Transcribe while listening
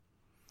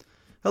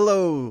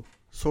Hello,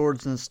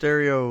 Swords and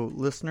Stereo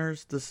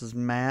listeners. This is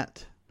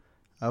Matt.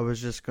 I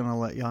was just going to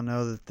let y'all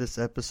know that this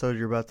episode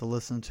you're about to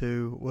listen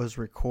to was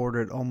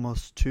recorded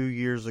almost 2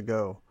 years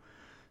ago.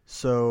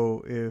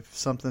 So if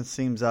something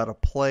seems out of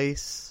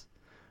place,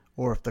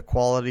 or if the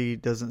quality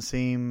doesn't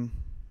seem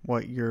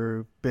what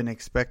you've been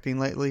expecting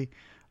lately,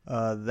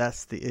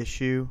 that's the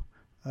issue.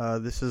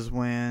 This is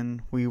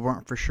when we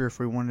weren't for sure if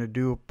we wanted to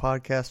do a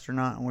podcast or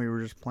not, and we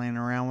were just playing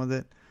around with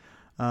it.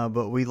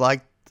 But we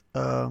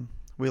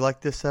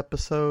liked this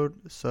episode,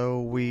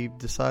 so we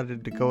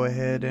decided to go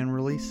ahead and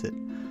release it.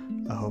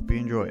 I hope you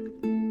enjoy it.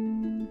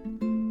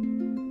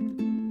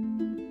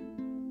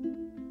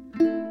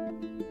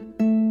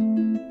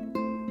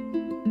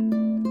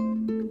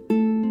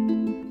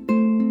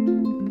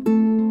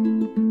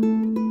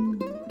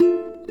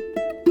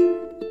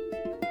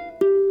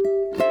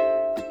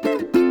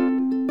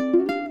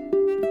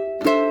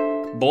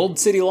 Bold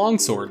City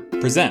Longsword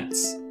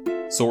presents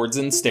Swords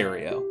in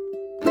Stereo.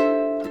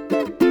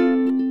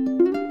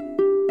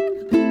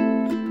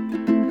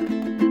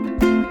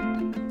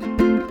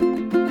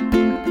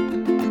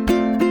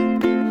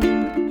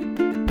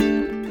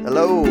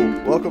 Hello,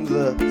 welcome to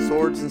the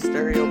Swords and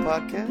Stereo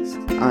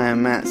podcast. I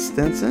am Matt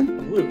Stinson.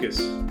 I'm Lucas.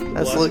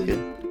 That's Lucas.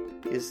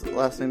 His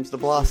last name's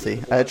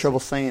DeBlasi. I had trouble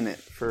saying it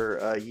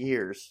for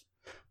years,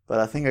 but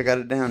I think I got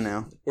it down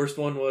now. Worst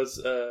one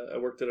was I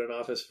worked at an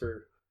office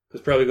for, it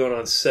was probably going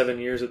on 7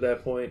 years at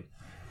that point,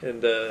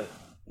 and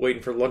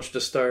waiting for lunch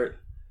to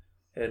start,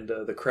 and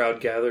the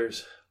crowd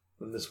gathers,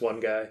 and this one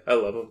guy, I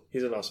love him,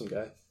 he's an awesome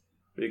guy,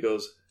 but he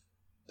goes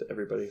to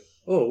everybody,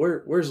 "Oh,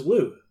 where's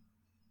Lou?"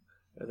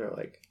 And they're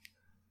like,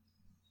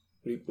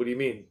 what do you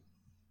mean?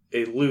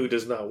 A Lou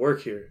does not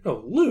work here.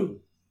 No,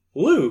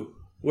 Lou,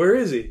 where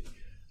is he?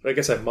 But I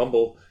guess I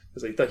mumble,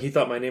 because he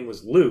thought my name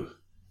was Lou,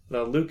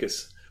 not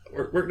Lucas.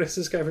 Worked next to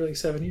this guy for like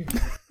 7 years.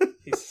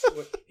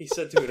 He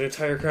said to an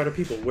entire crowd of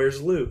people,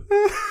 "Where's Lou?"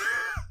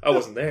 I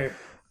wasn't there.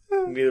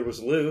 Neither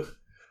was Lou.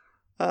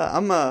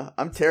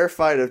 I'm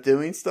terrified of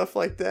doing stuff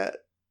like that.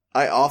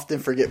 I often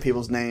forget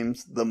people's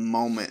names the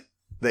moment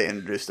they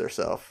introduce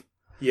themselves.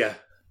 Yeah,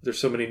 there's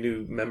so many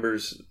new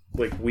members,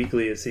 like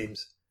weekly it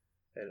seems,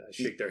 and I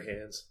shake their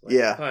hands. Like,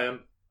 yeah. Hi,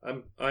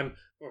 I'm.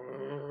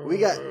 We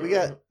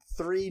got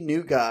 3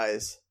 new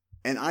guys,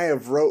 and I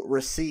have wrote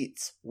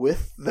receipts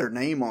with their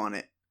name on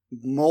it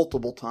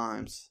multiple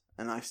times.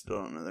 And I still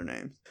don't know their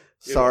names.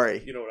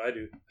 Sorry. You know what I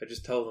do? I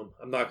just tell them,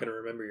 I'm not going to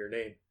remember your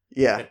name.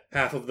 Yeah. And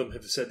half of them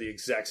have said the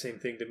exact same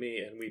thing to me,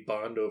 and we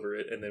bond over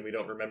it, and then we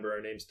don't remember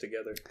our names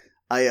together.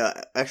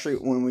 I actually,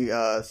 when we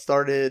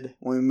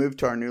moved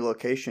to our new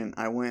location,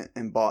 I went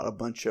and bought a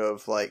bunch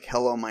of, like,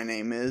 "Hello, my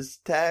name is"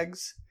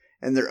 tags,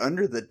 and they're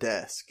under the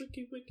desk.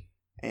 Wiki.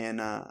 And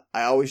I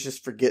always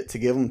just forget to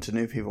give them to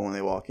new people when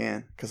they walk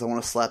in, because I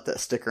want to slap that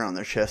sticker on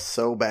their chest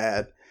so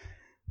bad.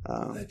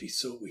 That'd be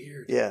so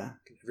weird. Yeah.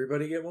 Can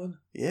everybody get one?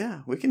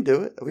 Yeah, we can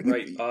do it. We can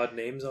write odd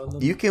names on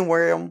them. You can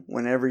wear them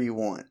whenever you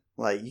want.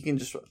 Like, you can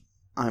just,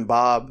 "I'm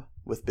Bob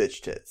with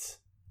bitch tits"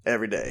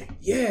 every day.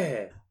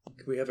 Yeah.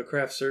 Could we have a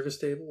craft service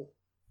table?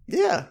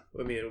 Yeah.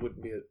 I mean, it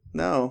wouldn't be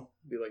No.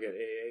 It'd be like an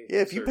AA.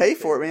 Yeah, if you pay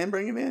for it, man,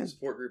 bring them in.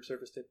 Support group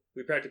service table.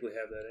 We practically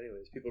have that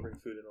anyways. People bring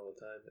food in all the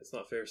time. It's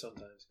not fair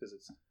sometimes because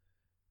it's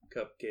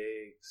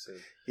cupcakes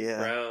and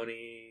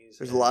brownies.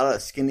 There's a lot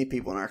of skinny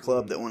people in our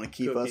club that want to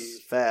keep us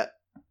fat.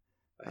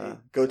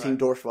 Go Team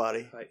Dwarf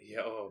Body.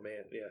 Yeah, oh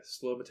man, yeah.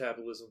 Slow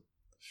metabolism,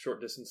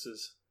 short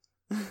distances.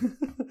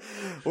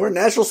 We're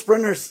natural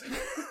sprinters.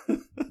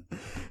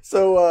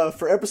 So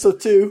for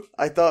episode 2,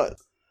 I thought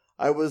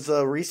I was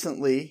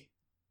recently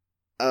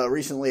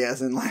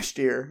as in last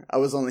year, I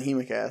was on the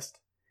HEMA.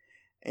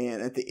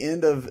 And at the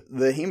end of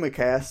the HEMA,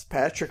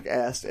 Patrick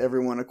asked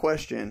everyone a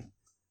question.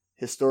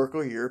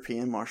 Historical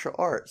European martial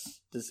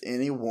arts. Does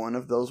any one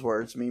of those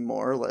words mean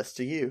more or less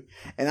to you?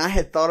 And I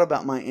had thought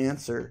about my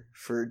answer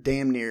for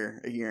damn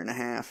near a year and a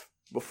half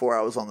before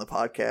I was on the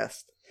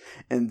podcast.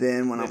 And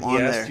then when I'm on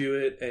there... He asked you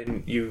it,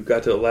 and you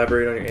got to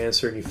elaborate on your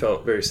answer, and you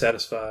felt very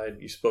satisfied.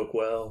 You spoke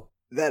well.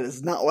 That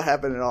is not what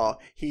happened at all.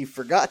 He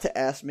forgot to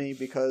ask me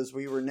because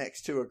we were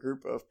next to a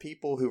group of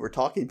people who were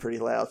talking pretty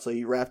loud, so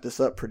he wrapped us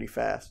up pretty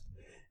fast.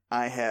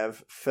 I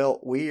have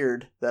felt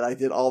weird that I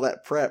did all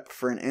that prep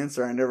for an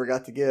answer I never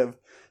got to give.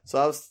 So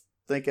I was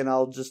thinking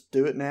I'll just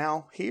do it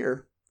now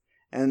here.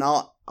 And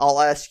I'll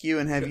ask you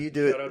and have you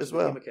do it as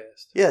well.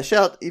 Yeah,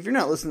 shout. If you're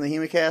not listening to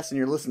the HEMA and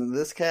you're listening to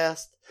this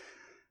cast,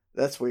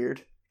 that's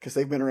weird because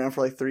they've been around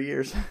for like 3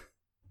 years.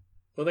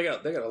 Well, they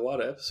got a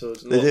lot of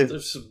episodes. They do.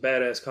 There's some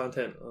badass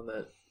content on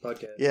that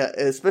podcast. Yeah,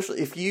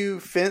 especially if you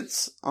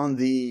fence on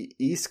the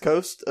East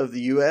Coast of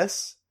the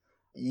U.S.,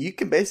 you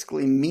can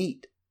basically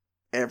meet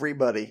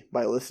everybody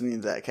by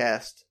listening to that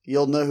cast.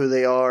 You'll know who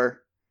they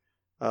are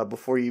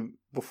before you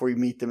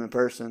meet them in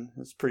person.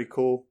 It's pretty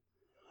cool.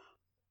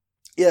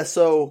 Yeah,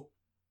 so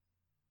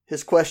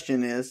his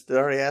question is, did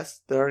I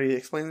already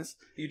explain this?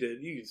 You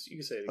did. You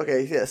can say it again.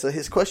 Okay, yeah, so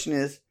his question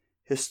is,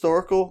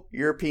 historical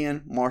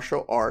European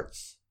martial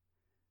arts.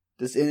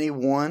 Does any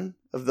one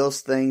of those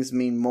things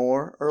mean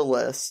more or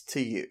less to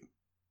you?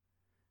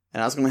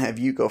 And I was going to have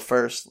you go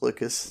first,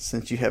 Lucas,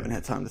 since you haven't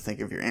had time to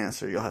think of your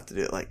answer. You'll have to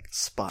do it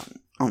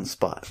on the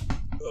spot.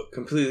 Oh,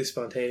 completely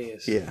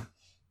spontaneous. Yeah.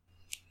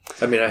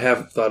 I mean, I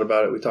have thought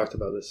about it. We talked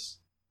about this.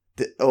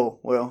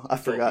 I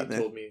forgot. You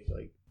told me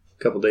like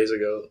a couple days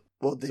ago.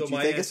 Well, did you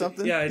think of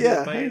something? Yeah, I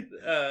did.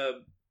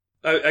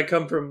 I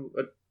come from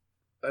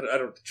I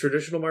don't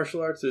traditional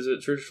martial arts. Is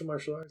it traditional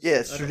martial arts? Yeah,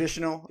 it's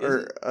traditional,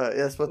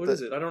 that's what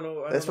is it? I don't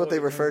know. That's what they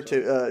refer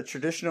to.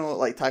 Traditional,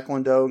 like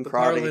Taekwondo and the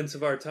karate. parlance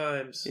of our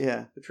times.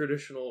 Yeah, the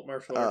traditional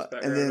martial arts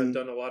background. And then, I've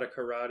done a lot of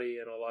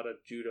karate and a lot of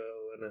judo,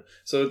 and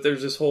so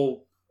there's this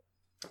whole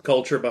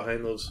culture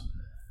behind those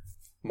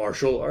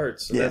martial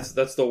arts. And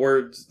that's the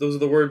words. Those are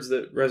the words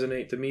that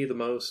resonate to me the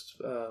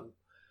most.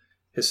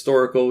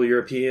 Historical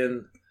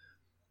European.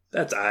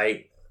 That's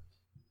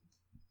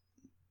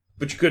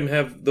But you couldn't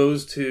have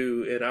those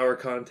two in our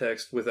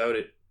context without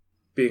it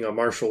being a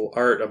martial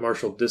art, a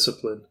martial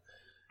discipline.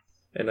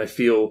 And I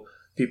feel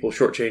people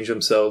shortchange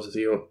themselves if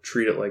you don't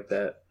treat it like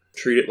that.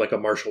 Treat it like a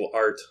martial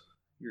art.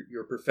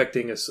 You're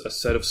perfecting a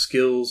set of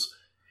skills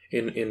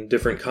in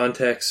different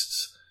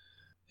contexts.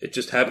 It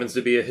just happens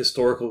to be a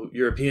historical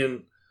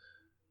European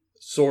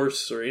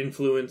source or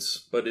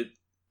influence, but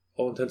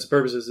all intents and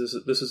purposes,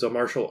 this is a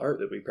martial art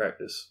that we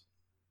practice.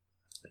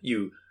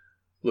 You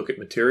look at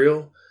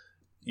material,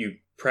 you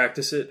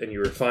practice it, and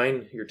you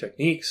refine your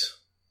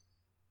techniques,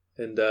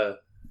 and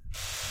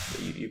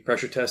you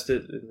pressure test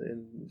it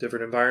in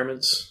different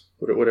environments,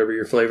 whatever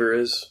your flavor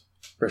is.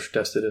 Pressure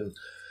test it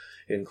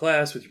in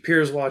class with your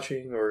peers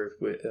watching, or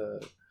with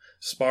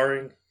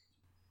sparring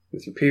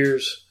with your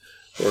peers,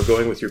 or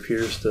going with your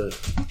peers to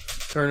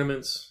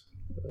tournaments,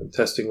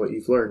 testing what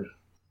you've learned.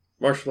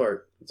 Martial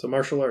art. It's a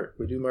martial art.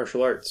 We do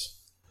martial arts.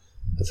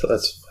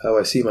 That's how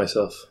I see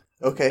myself.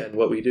 Okay. And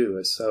what we do.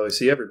 That's how I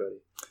see everybody.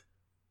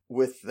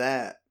 With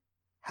that,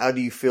 how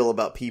do you feel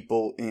about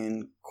people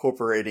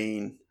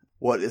incorporating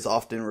what is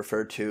often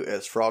referred to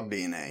as frog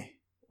DNA,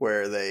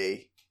 where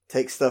they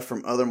take stuff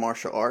from other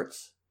martial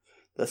arts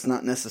that's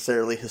not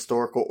necessarily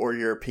historical or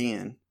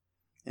European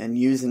and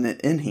using it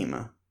in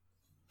HEMA?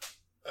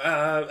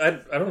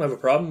 I don't have a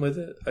problem with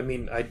it. I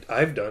mean,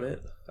 I've done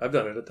it. I've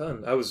done it a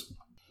ton. I was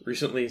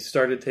recently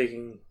started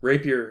taking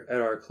rapier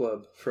at our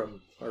club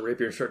from our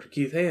rapier instructor,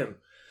 Keith Ham.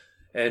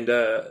 And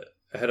I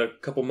had a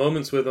couple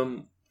moments with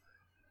him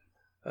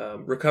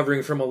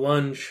recovering from a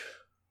lunge.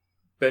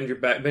 Bend your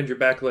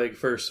back leg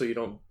first so you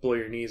don't blow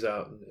your knees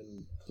out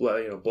and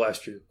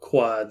blast your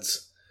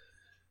quads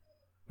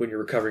when you're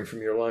recovering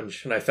from your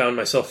lunge. And I found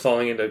myself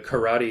falling into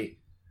karate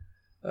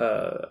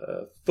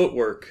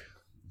footwork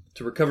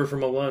to recover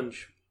from a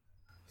lunge.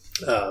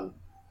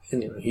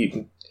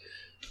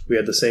 We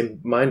had the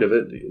same mind of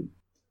it.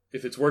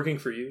 If it's working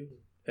for you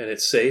and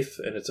it's safe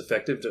and it's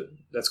effective,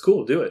 that's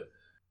cool. Do it.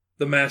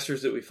 The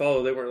masters that we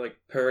follow, they weren't like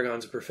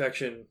paragons of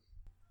perfection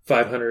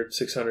 500,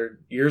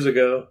 600 years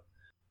ago.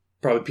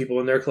 Probably people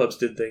in their clubs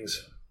did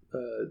things,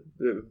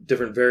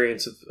 different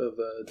variants of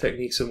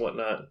techniques and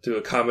whatnot to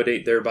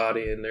accommodate their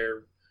body and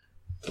their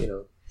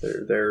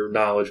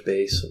knowledge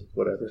base and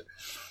whatever.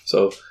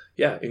 So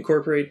yeah,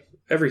 incorporate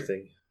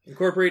everything.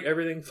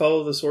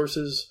 Follow the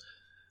sources,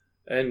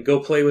 and go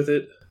play with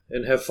it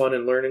and have fun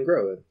and learn and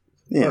grow it.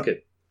 Yeah. Fuck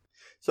it.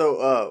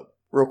 So,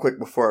 real quick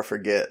before I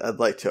forget, I'd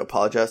like to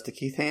apologize to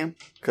Keith Ham,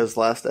 because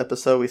last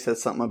episode we said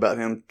something about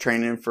him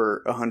training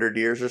for 100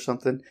 years or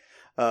something.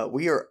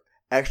 We are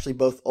actually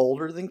both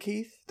older than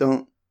Keith,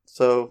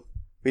 so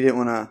we didn't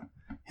want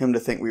him to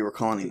think we were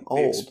calling him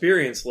old. The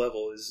experience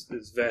level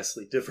is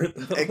vastly different,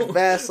 though.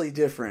 Vastly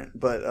different,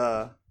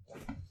 but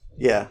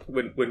yeah.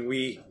 When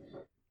we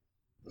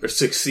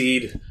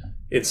succeed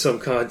in some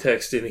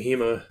context in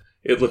HEMA,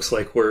 it looks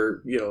like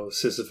we're,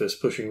 Sisyphus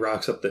pushing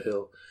rocks up the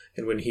hill.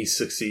 And when he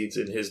succeeds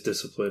in his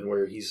discipline,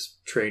 where he's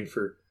trained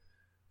for,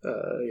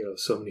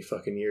 so many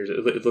fucking years,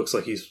 it looks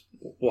like he's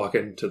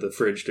walking to the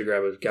fridge to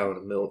grab a gallon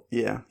of milk.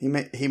 Yeah,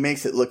 he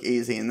makes it look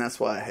easy, and that's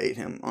why I hate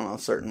him on a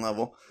certain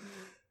level.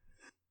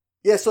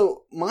 Yeah,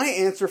 so my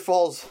answer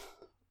falls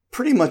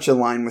pretty much in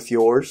line with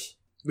yours.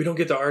 We don't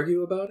get to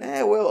argue about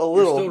it? Well, a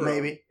little,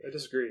 maybe. I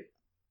disagree.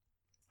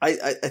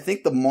 I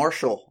think the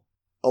martial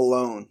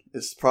alone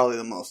is probably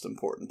the most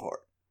important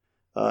part.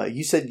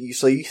 You said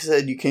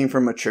you came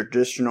from a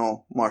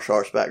traditional martial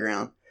arts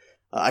background.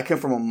 I come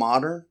from a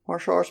modern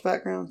martial arts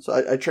background. So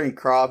I train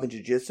Krav and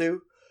Jiu-Jitsu,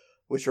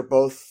 which are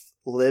both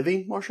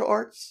living martial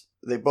arts.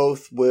 They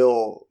both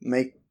will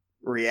make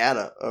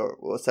Errata, or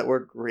what's that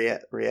word?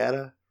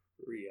 Errata?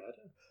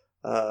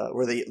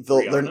 Where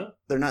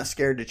they're not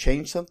scared to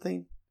change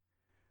something.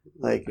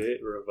 Like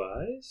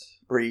revise?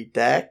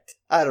 Redact?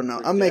 I don't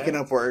know. I'm making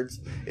up words.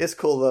 It's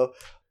cool though.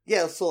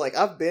 Yeah, so like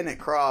I've been at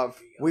Krav.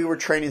 We were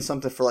training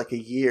something for like a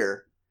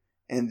year,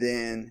 and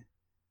then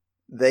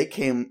they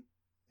came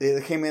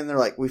in. They're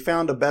like, we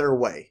found a better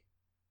way.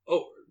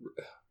 Oh,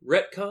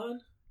 retcon?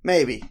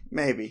 Maybe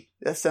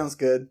that sounds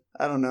good.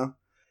 I don't know,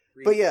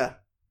 but yeah,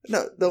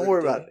 no, don't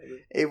worry about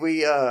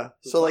it.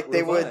 So like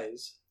they would.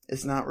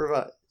 It's not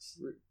revise.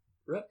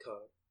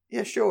 Retcon.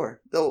 Yeah,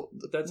 sure. But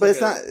that's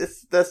it's not.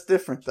 That's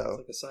different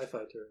though. It's like a sci-fi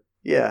term.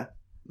 Yeah.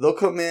 they'll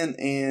come in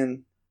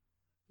and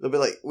they'll be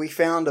like, we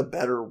found a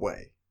better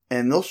way.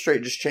 And they'll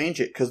straight just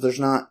change it because there's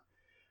not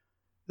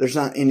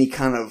any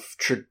kind of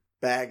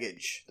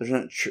baggage. There's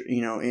not,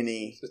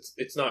 any...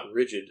 It's not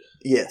rigid.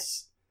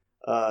 Yes.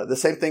 The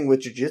same thing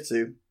with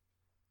jiu-jitsu.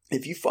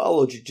 If you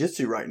follow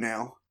jiu-jitsu right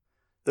now,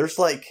 there's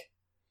like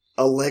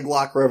a leg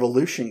lock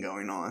revolution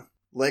going on.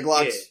 Leg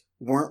locks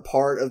weren't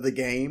part of the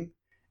game,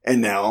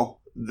 and now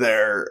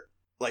they're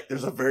like,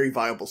 there's a very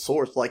viable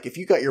source. Like if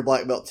you got your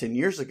black belt 10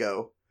 years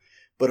ago,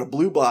 but a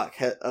blue belt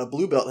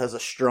has a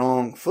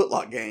strong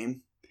footlock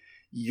game,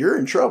 you're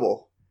in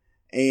trouble.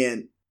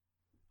 And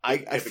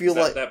I feel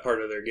like that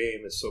part of their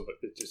game is so,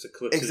 it just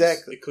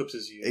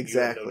eclipses you.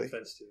 Exactly. You have no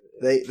defense to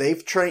it.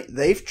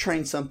 They've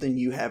trained something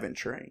you haven't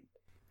trained.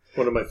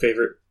 One of my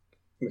favorite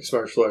mixed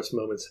martial arts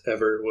moments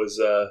ever was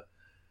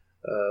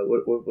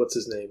what's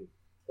his name?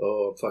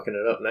 Oh, I'm fucking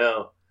it up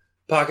now.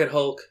 Pocket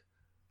Hulk,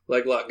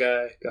 leg lock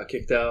guy, got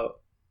kicked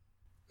out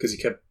because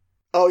he kept.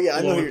 Oh yeah,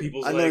 I know.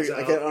 I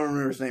don't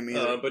remember his name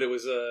either. But it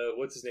was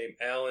what's his name?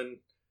 Alan.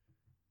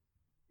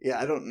 Yeah,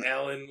 I don't know.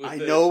 Alan. I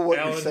know what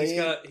Alan, you're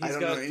saying. He's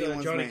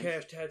got Johnny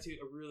Cash tattoo,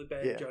 a really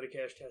bad Johnny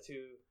Cash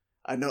tattoo.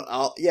 I know.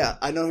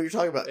 I know who you're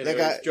talking about. And that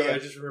guy. I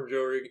just remember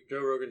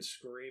Joe Rogan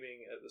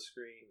screaming at the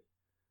screen.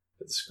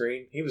 At the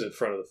screen, he was in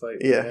front of the fight.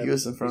 Yeah, he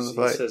was in front of the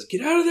fight. He says,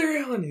 "Get out of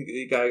there, Alan!"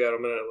 The guy got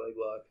him in a leg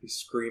lock. He's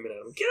screaming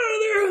at him, "Get out of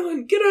there,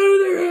 Alan! Get out of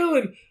there,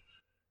 Alan!"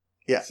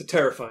 Yeah, it's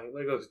terrifying.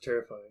 Leg locks are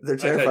terrifying. They're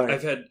terrifying.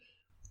 I've had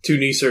 2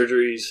 knee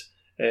surgeries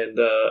and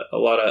a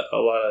lot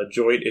of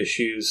joint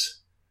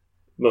issues,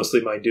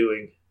 mostly my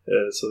doing.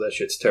 So that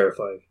shit's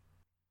terrifying.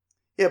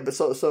 Yeah, but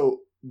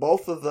so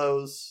both of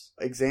those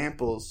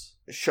examples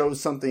show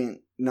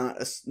something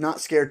not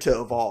scared to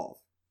evolve.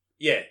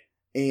 Yeah,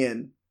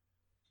 and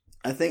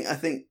I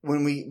think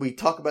when we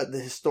talk about the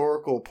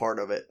historical part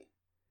of it,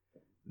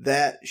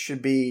 that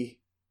should be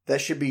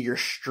your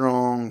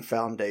strong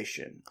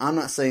foundation. I'm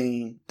not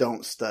saying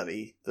don't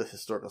study the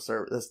historical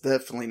service. That's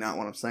definitely not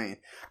what I'm saying.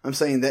 I'm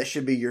saying that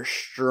should be your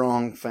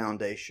strong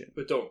foundation.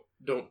 But don't.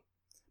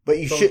 But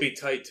you should be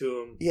tight to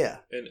them. Yeah,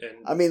 and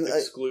I mean,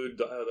 exclude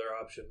the other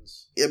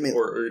options. I mean,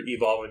 or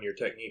evolving your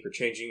technique or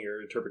changing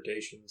your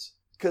interpretations.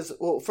 Because,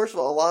 well, first of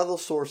all, a lot of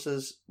those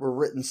sources were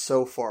written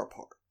so far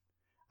apart.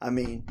 I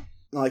mean,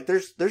 like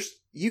there's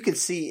you can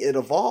see it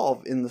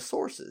evolve in the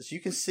sources. You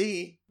can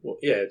see. Well,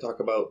 yeah, talk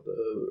about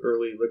the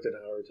early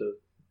Lichtenauer to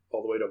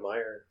all the way to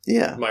Meyer.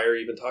 Yeah, Meyer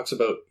even talks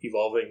about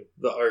evolving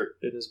the art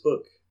in his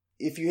book.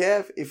 If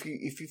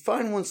you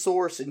find one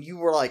source and you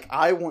were like,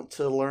 I want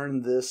to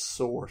learn this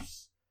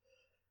source.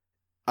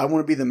 I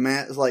want to be the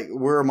like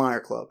we're a Meyer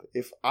club.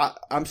 If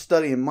I'm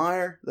studying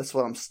Meyer, that's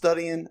what I'm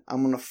studying.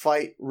 I'm going to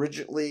fight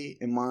rigidly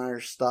in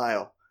Meyer's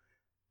style.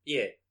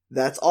 Yeah.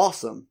 That's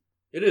awesome.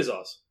 It is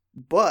awesome.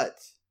 But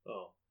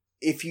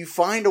if you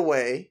find a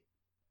way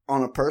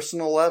on a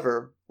personal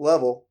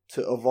level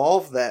to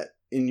evolve that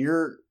in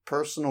your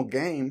personal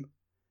game,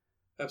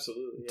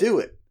 absolutely, do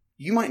it.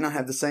 You might not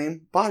have the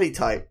same body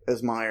type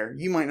as Meyer.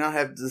 You might not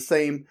have the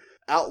same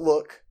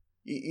outlook.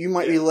 You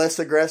might be less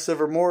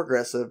aggressive or more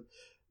aggressive.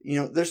 You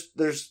know,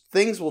 there's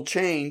things will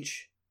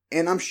change,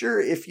 and I'm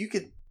sure if you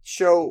could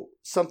show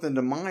something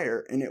to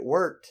Meyer and it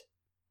worked,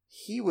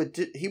 he would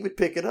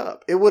pick it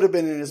up. It would have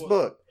been in his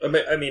book. I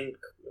mean,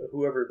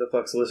 whoever the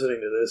fuck's listening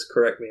to this,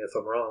 correct me if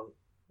I'm wrong.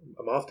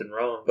 I'm often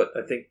wrong, but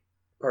I think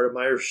part of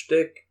Meyer's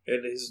shtick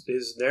and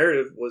his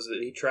narrative was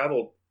that he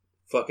traveled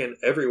fucking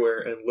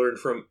everywhere and learned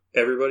from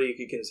everybody he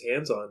could get his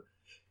hands on.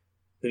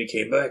 Then he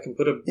came back and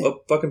put a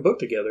fucking book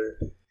together.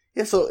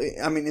 Yeah, so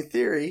I mean, in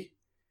theory,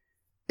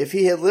 if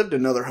he had lived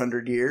another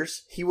 100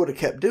 years, he would have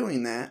kept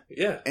doing that.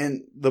 Yeah.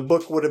 And the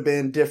book would have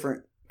been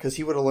different because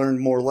he would have learned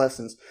more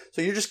lessons.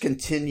 So you're just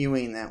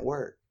continuing that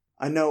work.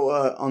 I know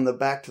on the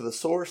Back to the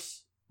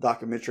Source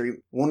documentary,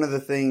 one of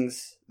the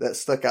things that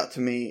stuck out to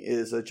me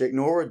is Jake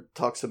Norwood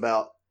talks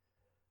about,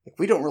 like,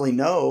 we don't really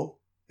know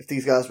if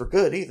these guys were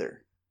good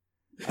either.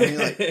 I mean,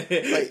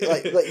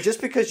 like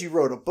just because you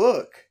wrote a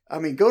book, I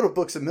mean, go to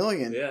Books A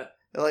Million. Yeah.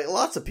 Like,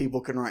 lots of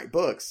people can write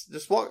books.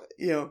 Just walk,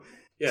 Yeah,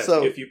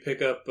 so, if you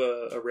pick up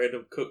a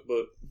random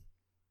cookbook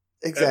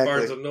exactly.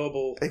 at Barnes &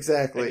 Noble,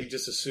 exactly, and you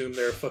just assume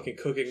they're a fucking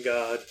cooking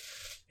god,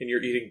 and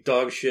you're eating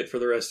dog shit for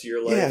the rest of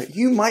your life. Yeah,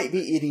 you might be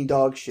eating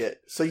dog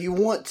shit, so you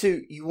want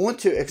to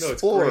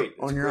explore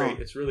on your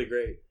own. It's really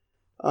great.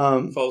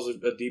 It follows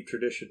a deep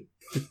tradition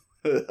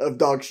of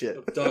dog shit.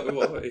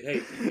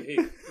 Hey,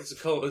 it's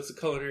a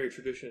culinary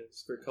tradition.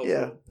 It's very cultural.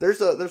 Yeah,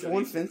 there's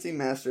one fencing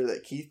master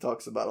that Keith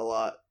talks about a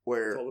lot,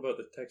 where it's all about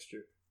the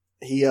texture.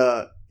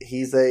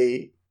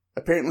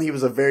 Apparently he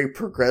was a very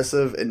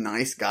progressive and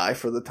nice guy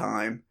for the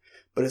time,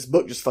 but his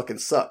book just fucking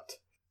sucked.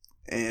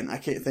 And I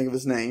can't think of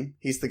his name.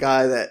 He's the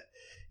guy that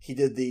he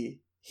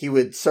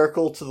would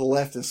circle to the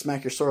left and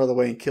smack your sword all the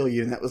way and kill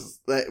you, and that was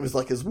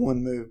like his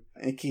one move.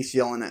 And Keith's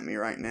yelling at me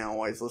right now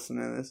while he's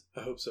listening to this.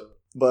 I hope so.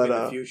 But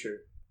in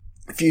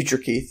the future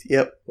Keith,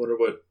 yep. Wonder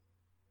what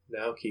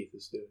now Keith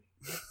is doing.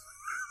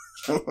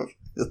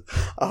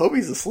 I hope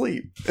he's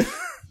asleep.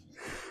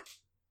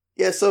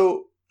 Yeah,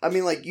 so I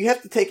mean, like, you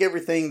have to take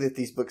everything that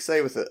these books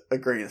say with a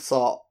grain of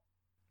salt.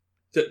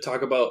 To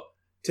talk about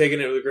taking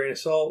it with a grain of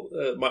salt,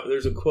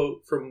 there's a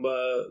quote from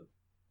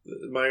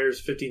Meyer's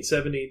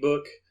 1570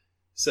 book.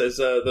 It says,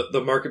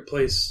 the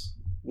marketplace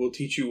will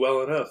teach you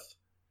well enough.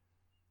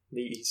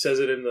 He says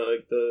it in I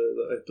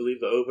believe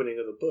the opening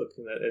of the book,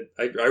 and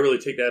I really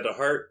take that to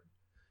heart.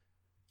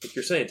 Like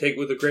you're saying, take it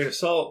with a grain of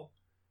salt.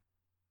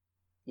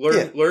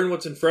 Learn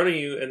what's in front of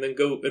you, and then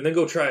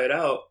go try it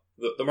out.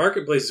 The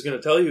marketplace is going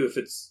to tell you if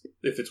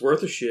it's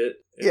worth a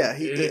shit. Yeah,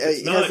 if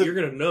it's not, you're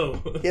going to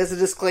know. He has a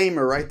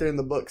disclaimer right there in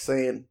the book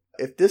saying,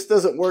 if this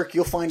doesn't work,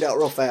 you'll find out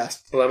real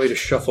fast. Allow me to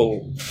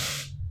shuffle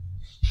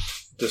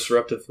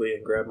disruptively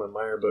and grab my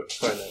Meyer book to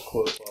find that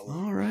quote.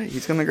 All right,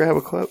 he's going to grab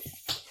a quote.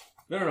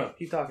 No,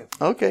 keep talking.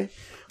 Okay.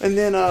 And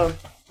then,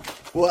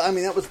 well, I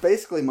mean, that was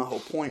basically my whole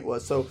point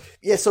was, so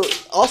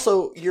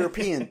also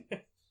European.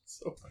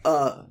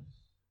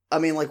 I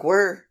mean, like,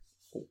 where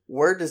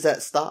does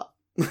that stop?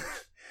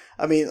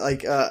 I mean,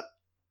 like, I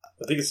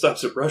think it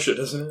stops at Russia,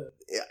 doesn't it?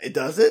 Yeah, it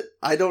does it?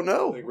 I don't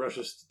know. I think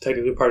Russia's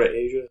technically part of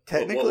Asia.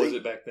 Technically? What was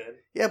it back then?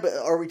 Yeah, but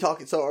are we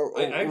talking,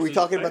 are we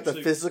talking about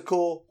the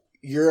physical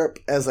Europe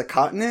as a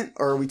continent,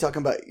 or are we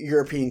talking about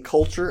European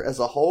culture as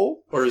a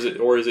whole? Or is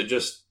it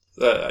just,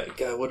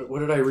 God, what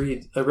did I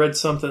read? I read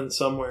something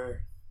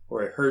somewhere,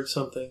 or I heard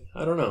something.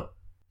 I don't know.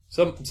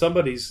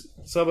 Somebody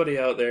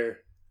out there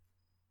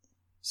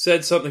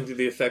said something to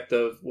the effect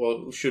of,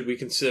 well, should we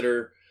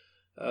consider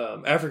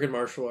African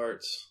martial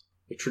arts,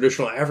 like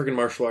traditional African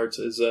martial arts,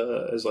 as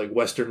like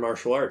Western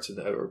martial arts, and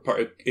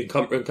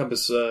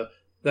encompass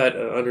that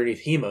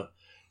underneath HEMA,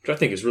 which I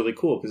think is really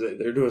cool because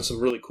they're doing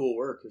some really cool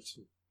work.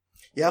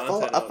 Yeah,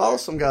 I follow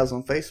some guys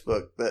on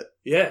Facebook that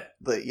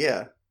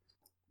yeah.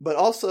 But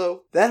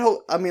also that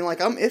whole, I mean,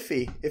 like, I'm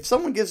iffy. If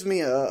someone gives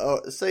me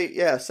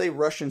say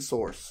Russian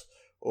source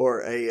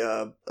or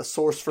a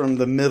source from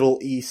the Middle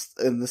East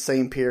in the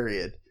same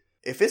period,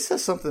 if it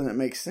says something that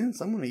makes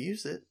sense, I'm going to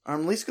use it.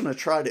 I'm at least going to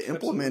try to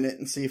implement it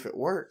and see if it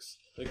works.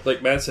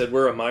 Like Matt said,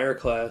 we're a Meyer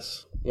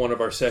class. One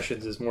of our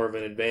sessions is more of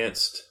an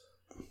advanced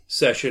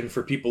session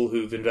for people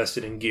who've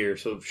invested in gear.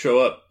 So show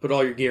up, put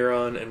all your gear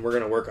on, and we're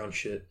going to work on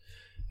shit.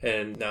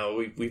 And now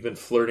we've been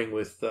flirting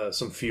with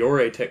some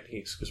Fiore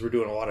techniques because we're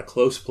doing a lot of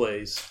close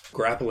plays,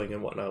 grappling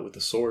and whatnot with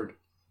the sword.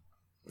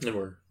 And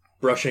we're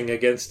brushing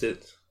against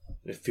it.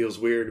 It feels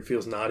weird. It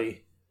feels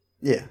naughty.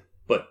 Yeah.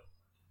 But,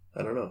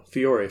 I don't know.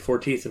 Fiore, 4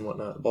 teeth and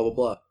whatnot, blah, blah,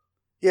 blah.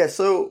 Yeah,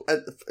 so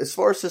as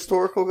far as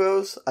historical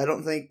goes, I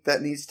don't think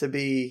that needs to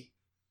be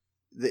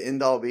the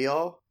end-all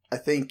be-all. I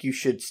think you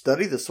should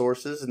study the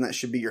sources, and that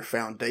should be your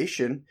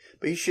foundation.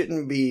 But you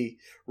shouldn't be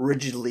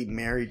rigidly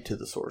married to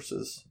the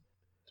sources.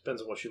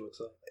 Depends on what she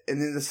looks like.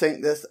 And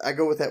then I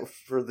go with that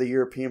for the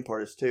European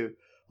part is too.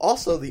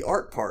 Also, the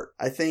art part.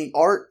 I think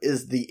art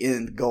is the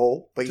end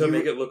goal, but to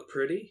make it look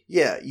pretty.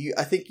 Yeah,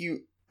 I think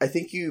you.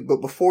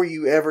 But before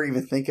you ever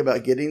even think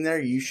about getting there,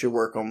 you should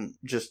work on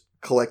just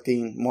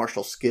collecting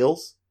martial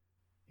skills.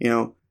 You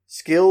know,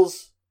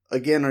 skills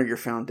again are your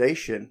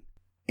foundation,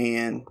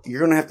 and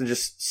you're gonna have to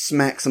just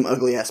smack some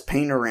ugly ass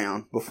paint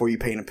around before you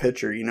paint a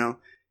picture. You know,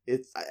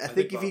 I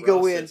think if you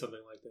go in,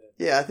 something like that.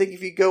 Yeah, I think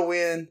if you go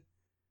in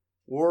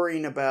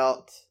worrying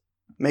about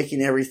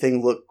making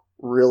everything look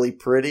really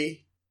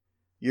pretty,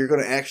 you're going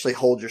to actually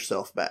hold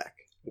yourself back.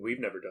 We've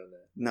never done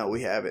that. No,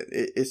 we haven't.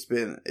 It's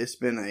been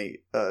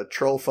a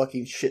troll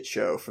fucking shit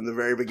show from the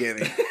very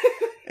beginning,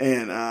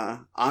 and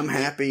I'm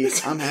happy.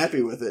 I'm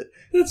happy with it.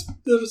 That's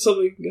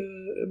something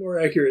more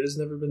accurate has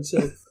never been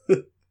said.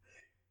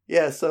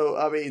 Yeah, so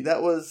I mean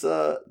that was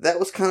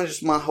kind of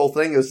just my whole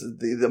thing. Is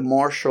the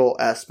martial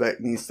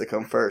aspect needs to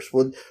come first.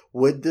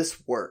 Would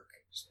this work?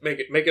 Just make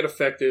it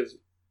effective.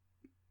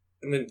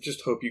 And then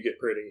just hope you get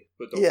pretty,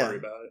 but don't worry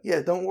about it.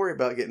 Yeah, don't worry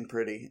about getting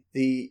pretty.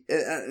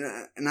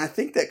 And I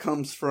think that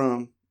comes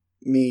from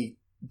me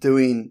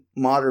doing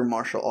modern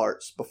martial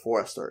arts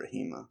before I started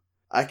HEMA.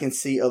 I can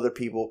see other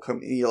people come.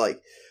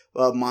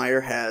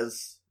 Meyer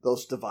has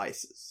those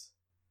devices,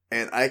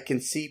 and I can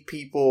see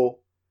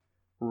people.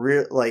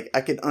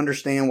 I can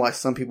understand why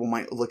some people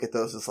might look at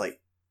those as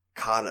like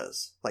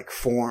katas, like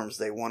forms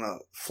they want to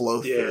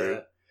flow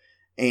through.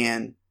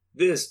 And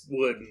this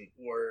wouldn't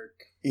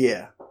work.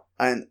 Yeah,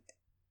 and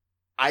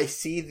I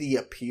see the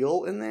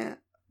appeal in that,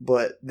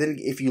 but then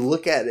if you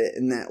look at it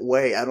in that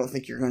way, I don't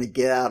think you're going to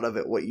get out of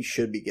it what you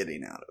should be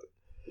getting out of it.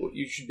 Well,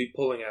 you should be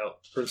pulling out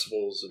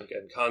principles and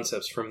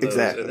concepts from those,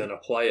 exactly. And then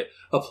apply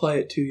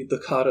it to the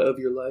kata of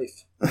your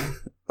life.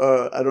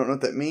 I don't know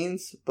what that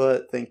means,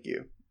 but thank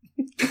you.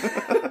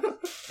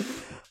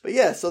 But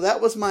yeah, so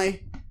that was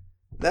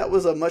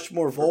a much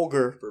more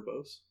vulgar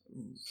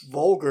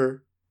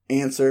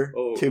answer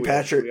to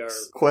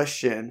Patrick's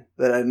question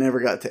that I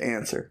never got to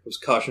answer. I was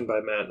cautioned by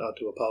Matt not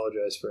to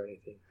apologize for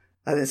anything.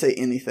 I didn't say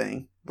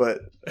anything, but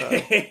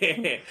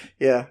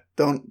yeah,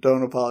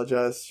 don't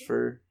apologize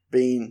for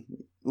being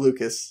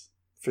Lucas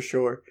for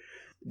sure.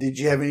 Did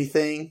you have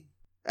anything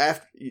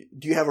after?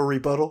 Do you have a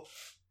rebuttal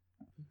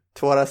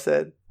to what I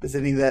said? Does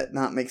any of that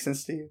not make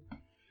sense to you?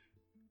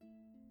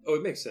 Oh,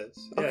 it makes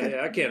sense. Okay.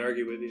 Yeah, I can't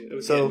argue with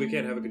you. We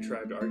can't have a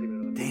contrived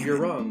argument on it. Damn You're it.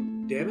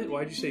 wrong. Damn it,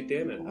 why'd you say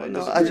damn it? Well,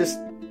 no, I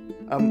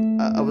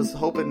was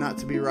hoping not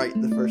to be right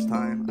the first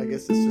time. I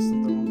guess it's just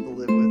something to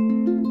live with.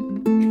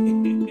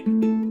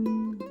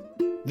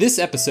 This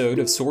episode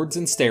of Swords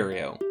in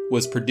Stereo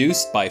was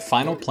produced by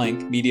Final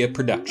Plank Media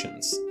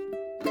Productions.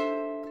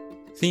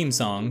 Theme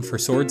song for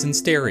Swords in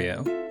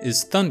Stereo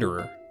is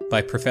Thunderer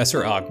by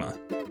Professor Agma.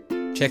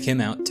 Check him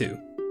out too.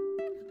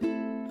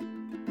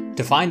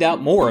 To find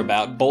out more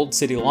about Bold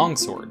City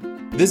Longsword,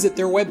 visit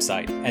their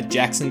website at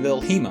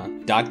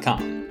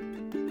jacksonvillehema.com.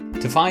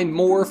 To find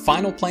more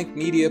Final Plank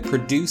Media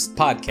produced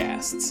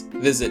podcasts,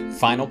 visit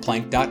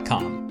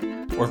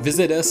finalplank.com or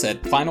visit us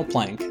at Final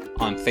Plank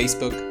on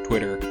Facebook,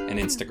 Twitter, and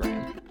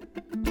Instagram.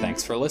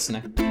 Thanks for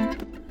listening.